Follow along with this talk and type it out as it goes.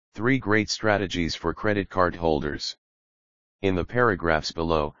3 Great Strategies for Credit Card Holders. In the paragraphs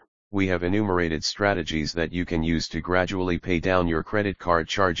below, we have enumerated strategies that you can use to gradually pay down your credit card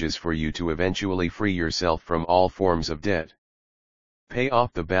charges for you to eventually free yourself from all forms of debt. Pay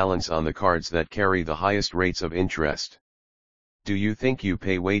off the balance on the cards that carry the highest rates of interest. Do you think you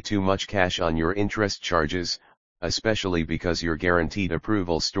pay way too much cash on your interest charges, especially because your guaranteed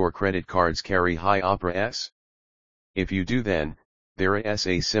approval store credit cards carry high APRs? If you do, then there is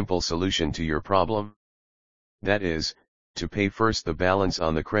a simple solution to your problem. That is, to pay first the balance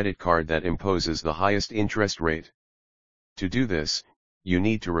on the credit card that imposes the highest interest rate. To do this, you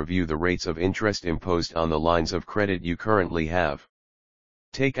need to review the rates of interest imposed on the lines of credit you currently have.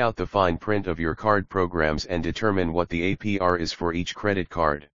 Take out the fine print of your card programs and determine what the APR is for each credit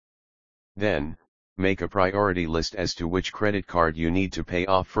card. Then, make a priority list as to which credit card you need to pay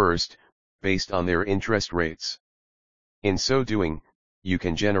off first, based on their interest rates. In so doing, you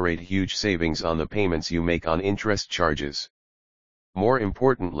can generate huge savings on the payments you make on interest charges. More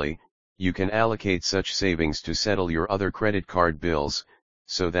importantly, you can allocate such savings to settle your other credit card bills,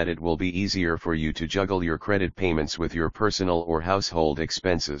 so that it will be easier for you to juggle your credit payments with your personal or household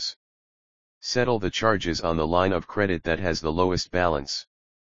expenses. Settle the charges on the line of credit that has the lowest balance.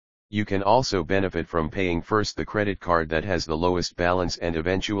 You can also benefit from paying first the credit card that has the lowest balance and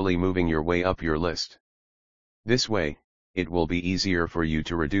eventually moving your way up your list. This way, it will be easier for you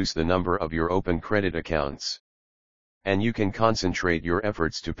to reduce the number of your open credit accounts. And you can concentrate your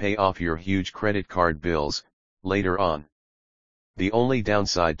efforts to pay off your huge credit card bills, later on. The only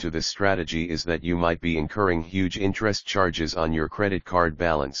downside to this strategy is that you might be incurring huge interest charges on your credit card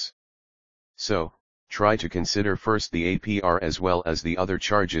balance. So, try to consider first the APR as well as the other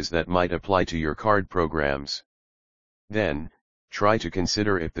charges that might apply to your card programs. Then, try to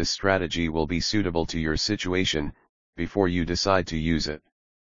consider if this strategy will be suitable to your situation, before you decide to use it.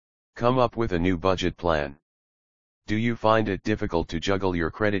 Come up with a new budget plan. Do you find it difficult to juggle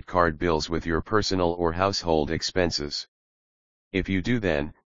your credit card bills with your personal or household expenses? If you do,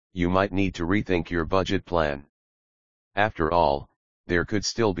 then you might need to rethink your budget plan. After all, there could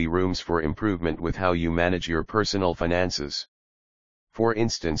still be rooms for improvement with how you manage your personal finances. For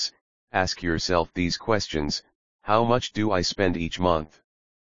instance, ask yourself these questions: how much do I spend each month?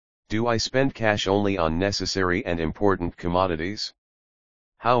 Do I spend cash only on necessary and important commodities?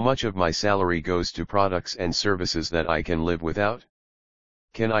 How much of my salary goes to products and services that I can live without?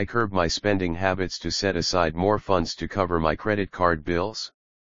 Can I curb my spending habits to set aside more funds to cover my credit card bills?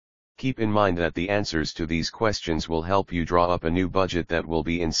 Keep in mind that the answers to these questions will help you draw up a new budget that will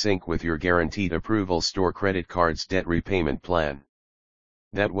be in sync with your guaranteed approval store credit card's debt repayment plan.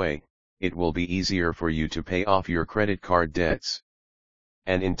 That way, it will be easier for you to pay off your credit card debts.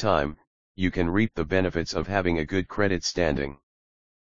 And in time, you can reap the benefits of having a good credit standing.